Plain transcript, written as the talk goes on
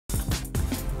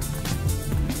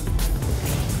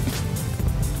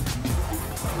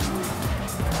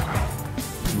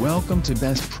Welcome to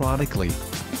Best Productly.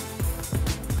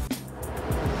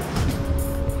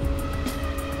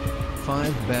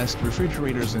 5 Best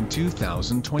Refrigerators in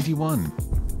 2021.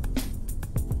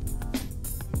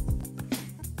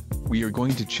 We are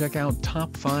going to check out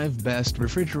top 5 best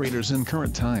refrigerators in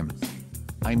current time.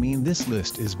 I mean, this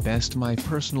list is best my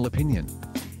personal opinion.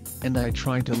 And I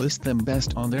try to list them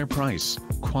best on their price,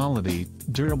 quality,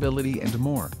 durability and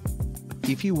more.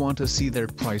 If you want to see their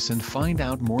price and find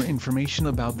out more information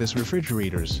about these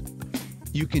refrigerators,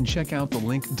 you can check out the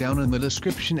link down in the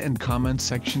description and comment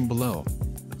section below.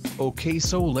 Okay,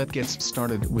 so let's get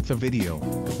started with the video.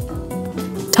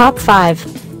 Top 5.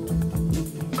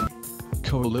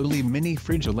 Cooluli Mini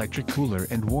Fridge Electric Cooler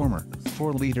and Warmer,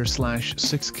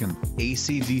 4-liter/6-can,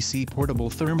 AC/DC portable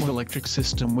thermoelectric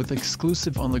system with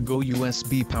exclusive on-the-go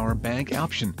USB power bank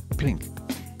option, pink.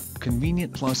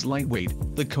 Convenient plus lightweight,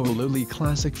 the Cooluli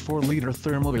Classic 4-liter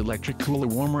thermoelectric cooler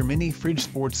warmer mini fridge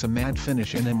sports a matte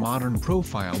finish and a modern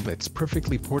profile that's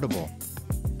perfectly portable.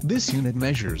 This unit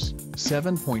measures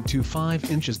 7.25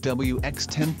 inches W x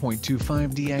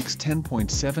 10.25 D x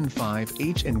 10.75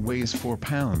 H and weighs 4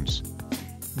 pounds.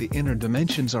 The inner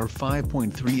dimensions are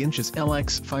 5.3 inches L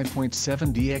x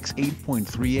 5.7 D x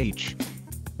 8.3 H.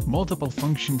 Multiple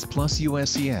functions plus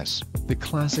USES, the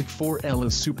Classic 4L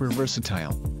is super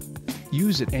versatile.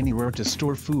 Use it anywhere to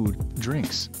store food,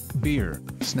 drinks, beer,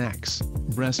 snacks,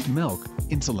 breast milk,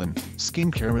 insulin,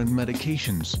 skincare and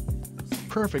medications.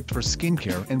 Perfect for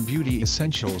skincare and beauty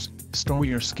essentials, store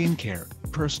your skincare,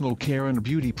 personal care and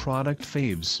beauty product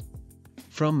faves.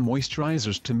 From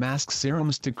moisturizers to mask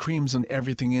serums to creams and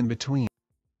everything in between.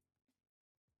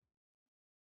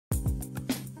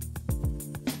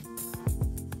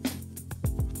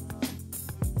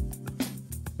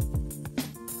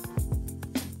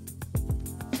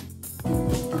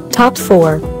 Top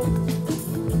 4.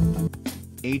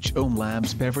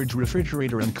 hOmeLabs Beverage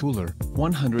Refrigerator and Cooler,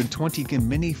 120-can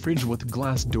mini fridge with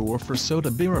glass door for soda,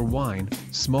 beer or wine,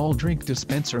 small drink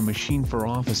dispenser machine for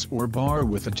office or bar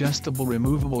with adjustable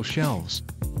removable shelves.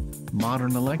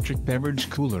 Modern electric beverage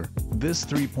cooler, this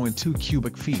 3.2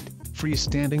 cubic feet,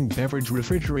 freestanding beverage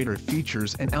refrigerator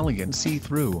features an elegant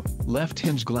see-through,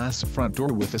 left-hinge glass front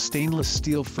door with a stainless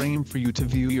steel frame for you to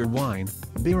view your wine,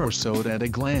 beer or soda at a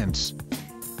glance.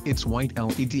 Its white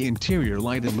LED interior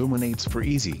light illuminates for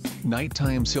easy,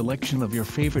 nighttime selection of your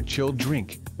favorite chilled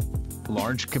drink.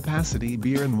 Large capacity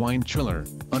beer and wine chiller,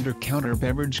 under-counter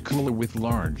beverage cooler with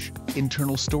large,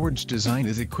 internal storage design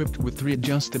is equipped with 3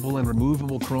 adjustable and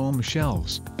removable chrome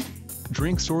shelves.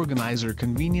 Drinks organizer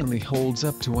conveniently holds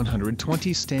up to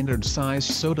 120 standard size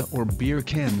soda or beer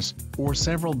cans, or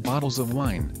several bottles of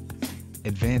wine.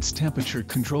 Advanced temperature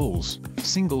controls,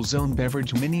 single-zone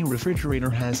beverage mini refrigerator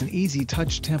has an easy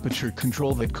touch temperature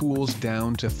control that cools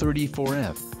down to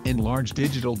 34°F, and large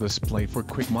digital display for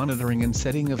quick monitoring and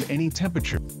setting of any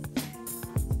temperature.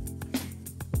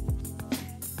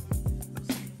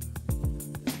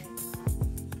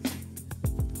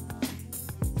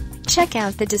 Check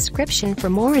out the description for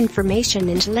more information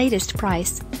and latest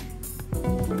price.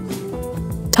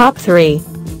 Top 3.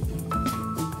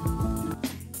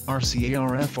 RCA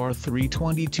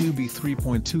RFR322B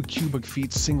 3.2 cubic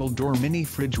feet single door mini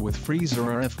fridge with freezer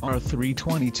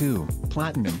RFR322,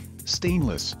 platinum,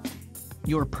 stainless.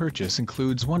 Your purchase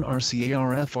includes one RCA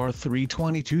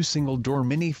RFR322 single door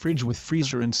mini fridge with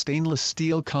freezer in stainless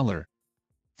steel color.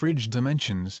 Fridge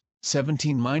dimensions,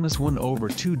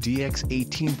 17-1/2 DX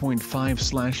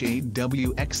 18.5/8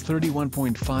 WX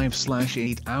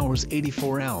 31.5/8 hours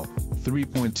 84L,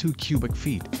 3.2 cubic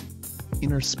feet.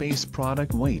 Inner space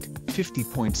product weight,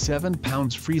 50.7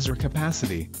 pounds freezer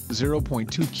capacity,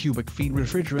 0.2 cubic feet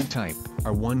refrigerant type,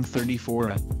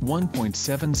 R134A,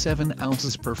 1.77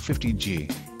 ounces per 50 G.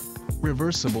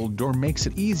 Reversible door makes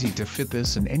it easy to fit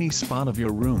this in any spot of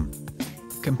your room.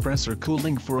 Compressor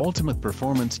cooling for ultimate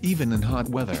performance even in hot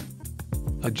weather.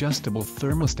 Adjustable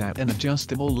thermostat and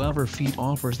adjustable lever feet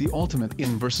offers the ultimate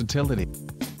in versatility.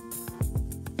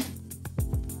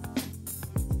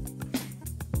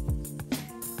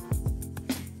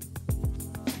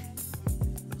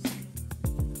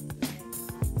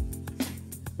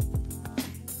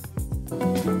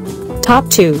 Top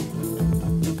 2.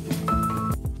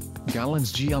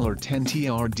 Galanz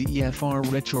GLR10TR DEFR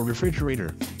Retro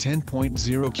Refrigerator,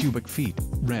 10.0 cubic feet,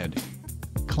 red.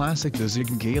 Classic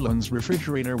design Galanz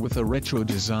refrigerator with a retro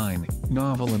design,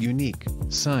 novel and unique,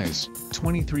 size,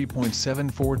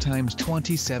 23.74 x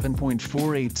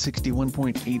 27.48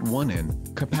 61.81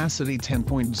 in, capacity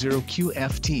 10.0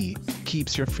 QFT,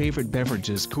 keeps your favorite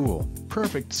beverages cool,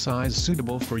 perfect size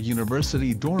suitable for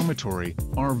university dormitory,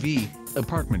 RV,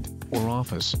 apartment, or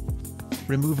office.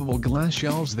 Removable glass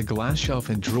shelves. The glass shelf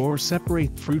and drawer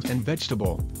separate fruit and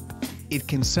vegetable. It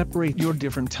can separate your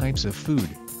different types of food.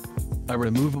 A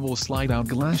removable slide-out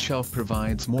glass shelf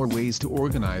provides more ways to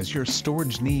organize your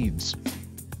storage needs.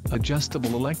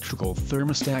 Adjustable electrical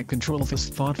thermostat control. This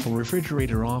thoughtful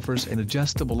refrigerator offers an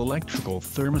adjustable electrical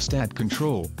thermostat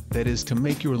control, that is to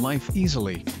make your life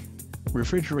easily.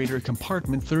 Refrigerator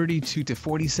compartment 32 to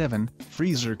 47,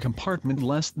 freezer compartment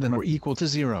less than or equal to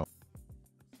 0.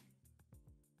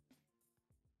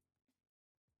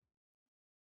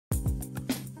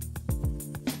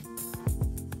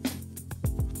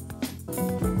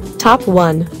 Top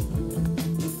 1.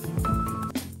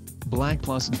 Black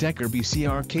Plus Decker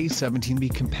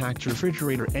BCRK17B Compact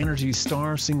Refrigerator Energy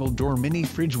Star Single Door Mini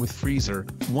Fridge with Freezer,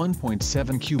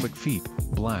 1.7 cubic feet,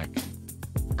 black.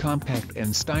 Compact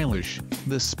and stylish,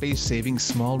 the space-saving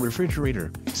small refrigerator,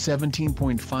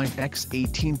 17.5 x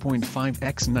 18.5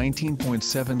 x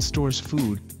 19.7 stores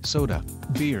food, soda,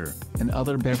 beer, and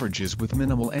other beverages with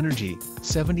minimal energy,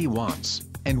 70 watts,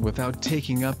 and without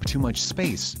taking up too much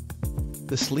space.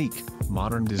 The sleek,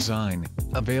 modern design,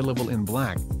 available in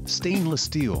black, stainless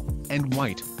steel, and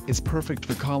white, is perfect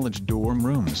for college dorm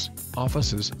rooms,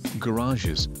 offices,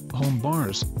 garages, home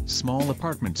bars, small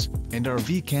apartments, and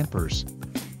RV campers.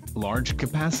 Large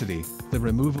capacity, the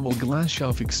removable glass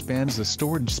shelf expands the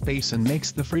storage space and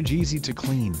makes the fridge easy to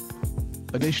clean.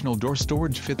 Additional door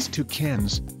storage fits 2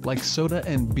 cans, like soda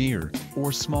and beer,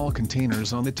 or small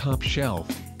containers on the top shelf,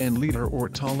 and liter or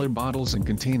taller bottles and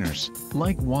containers,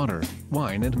 like water,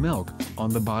 wine and milk,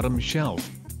 on the bottom shelf.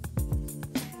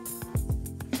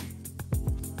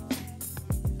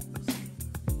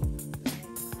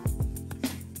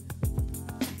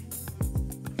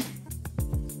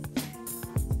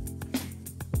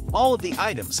 All of the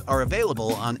items are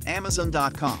available on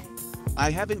Amazon.com. I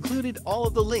have included all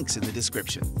of the links in the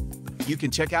description. You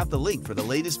can check out the link for the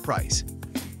latest price.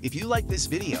 If you like this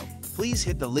video, please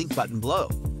hit the link button below,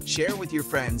 share with your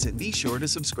friends, and be sure to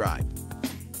subscribe.